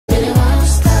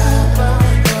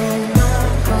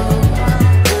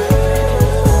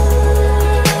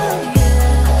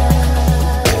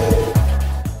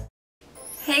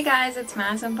guys, it's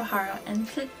Maz and Bahara, and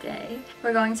today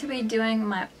we're going to be doing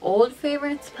my old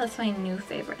favorites plus my new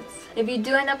favorites. If you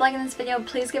do end up liking this video,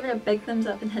 please give it a big thumbs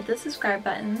up and hit the subscribe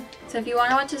button. So if you want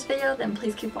to watch this video, then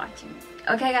please keep watching.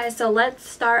 Okay guys, so let's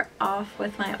start off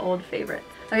with my old favorite.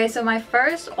 Okay, so my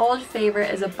first old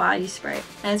favorite is a body spray,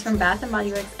 and it's from Bath &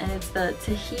 Body Works, and it's the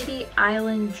Tahiti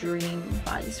Island Dream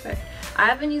body spray.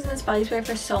 I've been using this body spray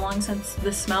for so long, since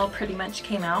the smell pretty much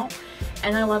came out,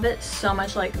 and I love it so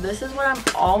much. Like, this is what I'm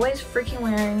always freaking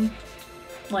wearing.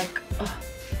 Like, ugh.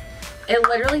 It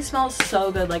literally smells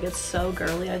so good. Like, it's so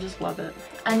girly. I just love it.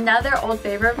 Another old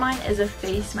favorite of mine is a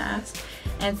face mask,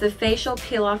 and it's the Facial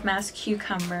Peel Off Mask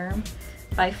Cucumber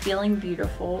by Feeling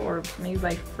Beautiful, or maybe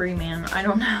by Freeman, I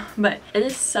don't know, but it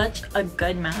is such a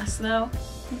good mask though.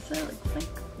 What's that look like?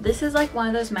 This is like one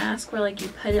of those masks where like you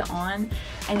put it on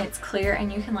and it's clear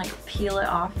and you can like peel it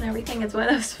off and everything. It's one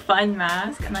of those fun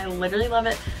masks, and I literally love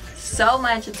it so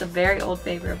much. It's a very old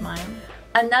favorite of mine.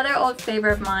 Another old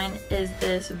favorite of mine is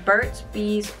this Burt's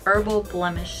Bees Herbal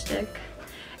Blemish Stick.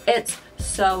 It's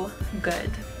so good.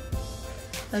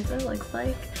 That's what it looks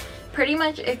like. Pretty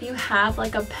much if you have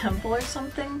like a pimple or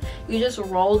something, you just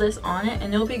roll this on it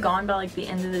and it'll be gone by like the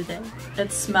end of the day.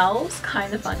 It smells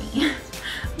kind of funny,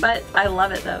 but I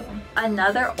love it though.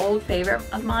 Another old favorite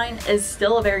of mine is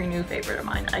still a very new favorite of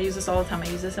mine. I use this all the time. I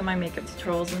use this in my makeup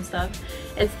tutorials and stuff.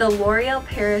 It's the L'Oreal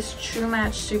Paris True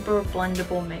Match Super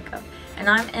Blendable Makeup, and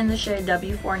I'm in the shade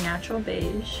W4 Natural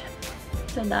Beige.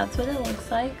 So that's what it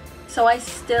looks like. So I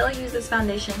still use this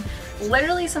foundation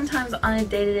literally sometimes on a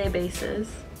day-to-day basis,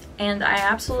 and I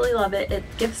absolutely love it. It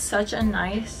gives such a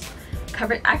nice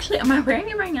coverage. Actually, am I wearing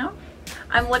it right now?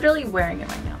 I'm literally wearing it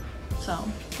right now. So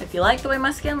if you like the way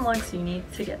my skin looks, you need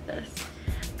to get this.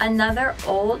 Another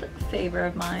old favorite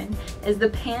of mine is the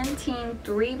Pantene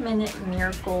 3-Minute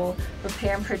Miracle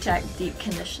Repair and Protect Deep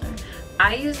Conditioner.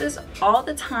 I use this all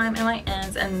the time in my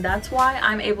ends, and that's why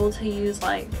I'm able to use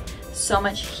like so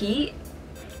much heat,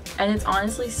 and it's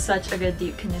honestly such a good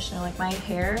deep conditioner. Like, my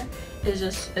hair is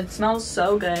just, it smells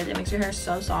so good. It makes your hair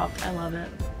so soft. I love it.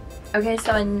 Okay,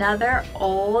 so another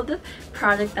old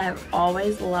product that I've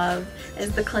always loved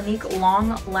is the Clinique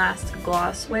Long Last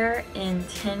Glosswear in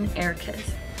Tin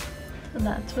Airkiss. So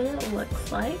that's what it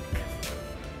looks like.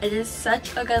 It is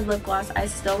such a good lip gloss. I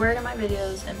still wear it in my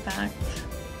videos. In fact,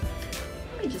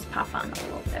 let me just pop on a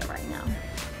little bit right now.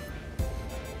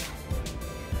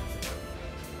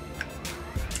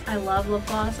 I love lip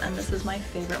gloss, and this is my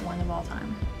favorite one of all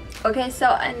time. Okay,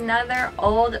 so another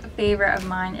old favorite of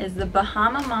mine is the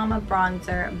Bahama Mama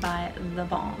bronzer by the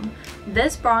Balm.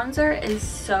 This bronzer is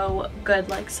so good.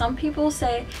 Like, some people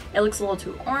say it looks a little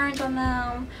too orange on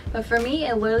them, but for me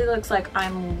it literally looks like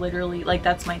I'm literally, like,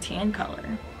 that's my tan color.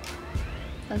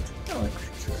 That's what it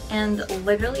looks like. And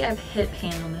literally I've hit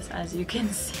pan on this, as you can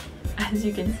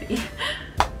see.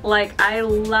 Like, I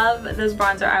love this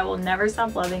bronzer. I will never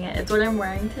stop loving it. It's what I'm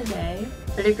wearing today.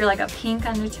 But if you're like a pink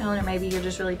undertone, or maybe you're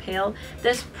just really pale,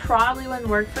 this probably wouldn't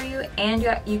work for you. And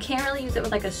you can't really use it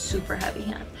with like a super heavy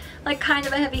hand. Like, kind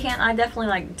of a heavy hand. I definitely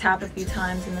like tap a few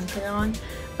times and then put it on.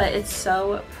 But it's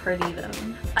so pretty though.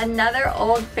 Another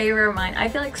old favorite of mine, I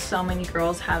feel like so many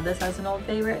girls have this as an old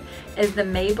favorite, is the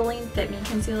Maybelline Fit Me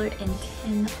Concealer in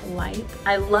Tin Light.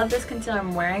 I love this concealer.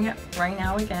 I'm wearing it right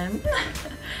now again.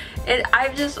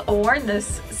 I've just worn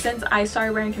this since I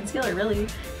started wearing concealer, really.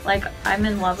 Like, I'm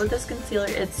in love with this concealer.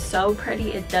 It's so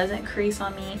pretty. It doesn't crease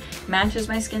on me. Matches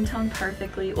my skin tone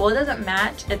perfectly. Well, it doesn't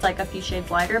match. It's like a few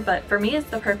shades lighter, but for me, it's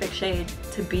the perfect shade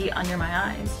to be under my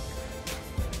eyes.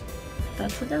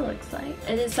 That's what it looks like.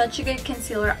 It is such a good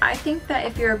concealer. I think that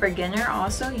if you're a beginner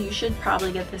also, you should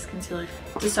probably get this concealer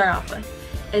to start off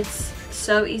with. It's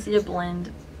so easy to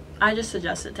blend. I just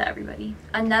suggest it to everybody.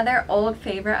 Another old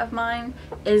favorite of mine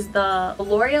is the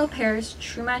L'Oreal Paris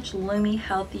True Match Lumi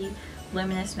Healthy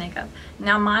Luminous Makeup.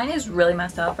 Now, mine is really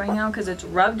messed up right now because it's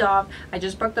rubbed off. I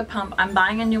just broke the pump. I'm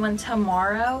buying a new one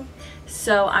tomorrow,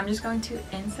 so I'm just going to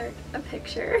insert a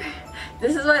picture.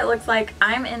 This is what it looks like.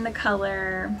 I'm in the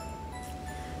color,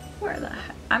 where the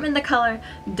heck? I'm in the color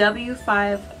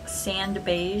W5 Sand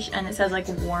Beige, and it says like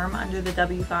warm under the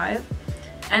W5.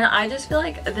 And I just feel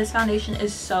like this foundation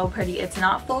is so pretty. It's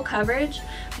not full coverage,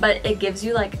 but it gives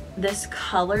you like this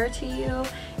color to you,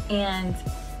 and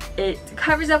it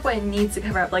covers up what it needs to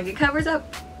cover up. Like, it covers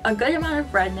up a good amount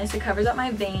of redness. It covers up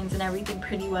my veins and everything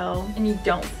pretty well, and you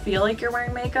don't feel like you're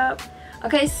wearing makeup.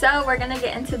 Okay, so we're gonna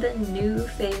get into the new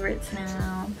favorites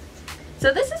now.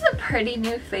 So this is a pretty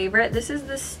new favorite. This is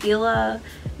the Stila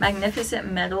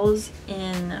Magnificent Metals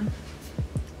in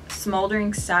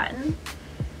Smoldering Satin.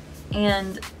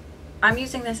 And I'm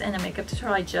using this in a makeup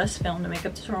tutorial. I just filmed a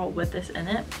makeup tutorial with this in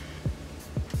it.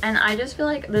 And I just feel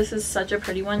like this is such a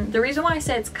pretty one. The reason why I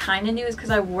say it's kind of new is because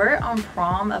I wore it on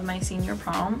prom of my senior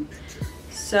prom.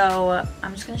 So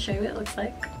I'm just going to show you what it looks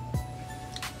like.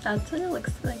 That's what it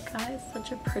looks like, guys.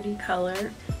 Such a pretty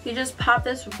color. You just pop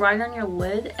this right on your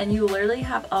lid and you literally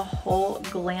have a whole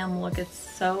glam look. It's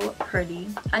so pretty.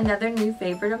 Another new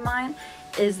favorite of mine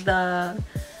is the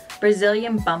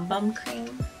Brazilian Bum Bum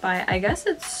Cream by, I guess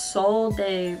it's Sol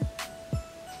de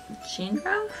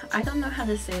Janeiro? I don't know how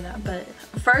to say that, but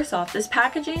first off, this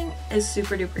packaging is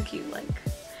super duper cute. Like,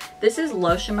 this is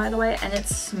lotion, by the way, and it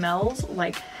smells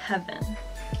like heaven.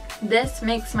 This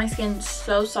makes my skin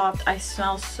so soft. I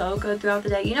smell so good throughout the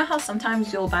day. You know how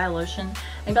sometimes you'll buy a lotion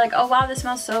and be like, oh wow, this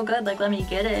smells so good, like let me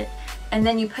get it. And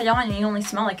then you put it on and you only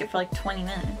smell like it for like 20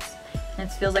 minutes. And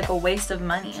it feels like a waste of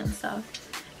money and stuff.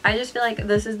 I just feel like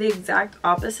this is the exact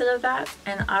opposite of that.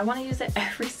 And I want to use it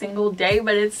every single day,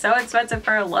 but it's so expensive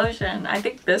for a lotion. I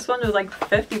think this one was like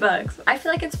 50 bucks. I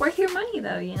feel like it's worth your money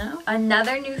though, you know?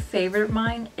 Another new favorite of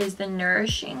mine is the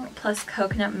Nourishing plus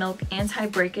Coconut Milk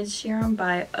Anti-Breakage Serum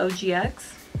by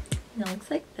OGX. And it looks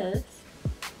like this.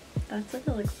 That's what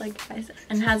it looks like, guys.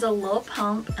 And has a little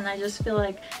pump, and I just feel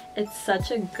like it's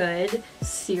such a good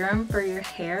serum for your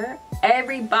hair.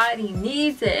 Everybody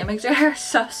needs it. It makes your hair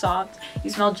so soft. You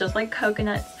smell just like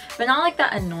coconuts, but not like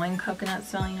that annoying coconut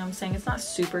smell, you know what I'm saying? It's not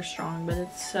super strong, but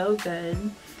it's so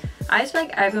good. I just feel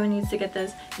like everyone needs to get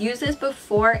this. Use this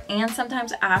before and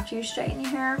sometimes after you straighten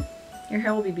your hair. Your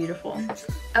hair will be beautiful.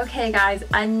 Okay guys,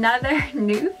 another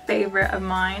new favorite of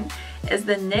mine is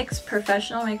the NYX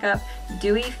Professional Makeup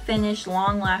Dewy Finish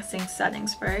Long Lasting Setting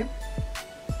Spray.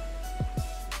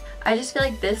 I just feel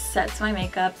like this sets my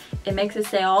makeup. It makes it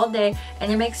stay all day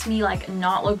and it makes me like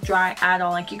not look dry at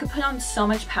all. Like you could put on so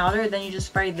much powder, then you just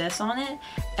spray this on it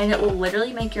and it will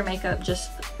literally make your makeup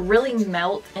just really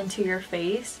melt into your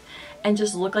face and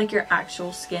just look like your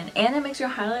actual skin. And it makes your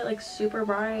highlight like super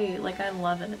bright. Like I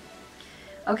love it.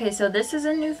 Okay, so this is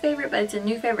a new favorite, but it's a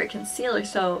new favorite concealer.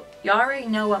 So y'all already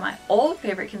know what my old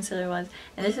favorite concealer was,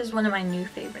 and this is one of my new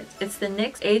favorites. It's the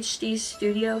NYX HD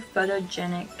Studio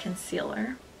Photogenic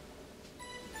Concealer.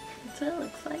 That's what it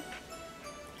looks like.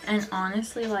 And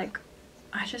honestly, like,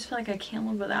 I just feel like I can't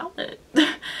live without it.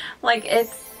 Like,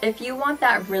 if you want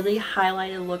that really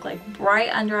highlighted look, like bright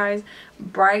under eyes,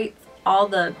 bright, all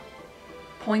the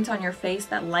points on your face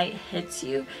that light hits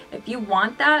you, if you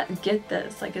want that, get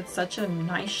this. Like, it's such a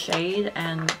nice shade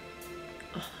and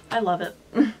I love it.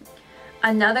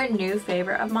 Another new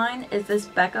favorite of mine is this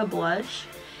Becca blush,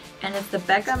 and it's the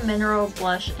Becca Mineral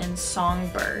Blush in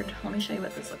Songbird. Let me show you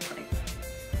what this looks like.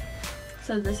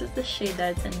 So this is the shade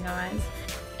that it's in, guys.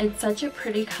 It's such a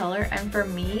pretty color, and for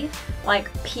me,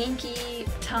 like pinky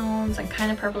tones and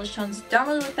kind of purplish tones don't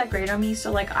really look that great on me.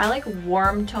 So like I like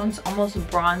warm tones, almost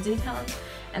bronzy tones,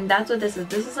 and that's what this is.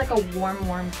 This is like a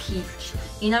warm peach,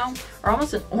 you know, or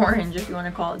almost an orange if you want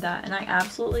to call it that, and I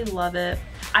absolutely love it.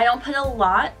 I don't put a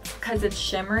lot because it's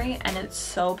shimmery and it's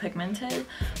so pigmented,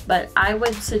 but I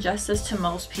would suggest this to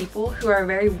most people who are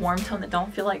very warm tone that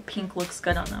don't feel like pink looks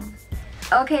good on them.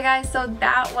 Okay guys, so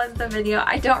that was the video.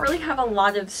 I don't really have a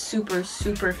lot of super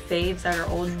faves that are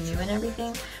old and new and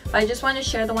everything, but I just wanted to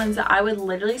share the ones that I would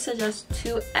literally suggest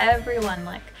to everyone.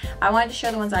 Like, I wanted to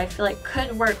share the ones I feel like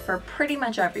could work for pretty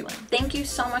much everyone. Thank you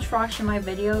so much for watching my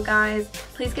video, guys.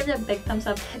 Please give it a big thumbs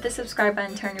up, hit the subscribe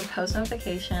button, turn your post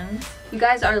notifications. You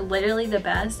guys are literally the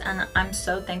best, and I'm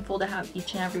so thankful to have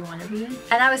each and every one of you.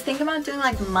 And I was thinking about doing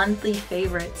like monthly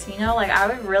favorites, you know, like I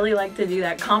would really like to do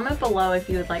that. Comment below if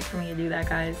you would like for me to do that,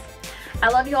 guys. I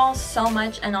love you all so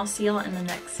much, and I'll see y'all in the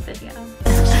next video.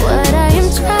 What I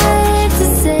am trying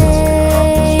to say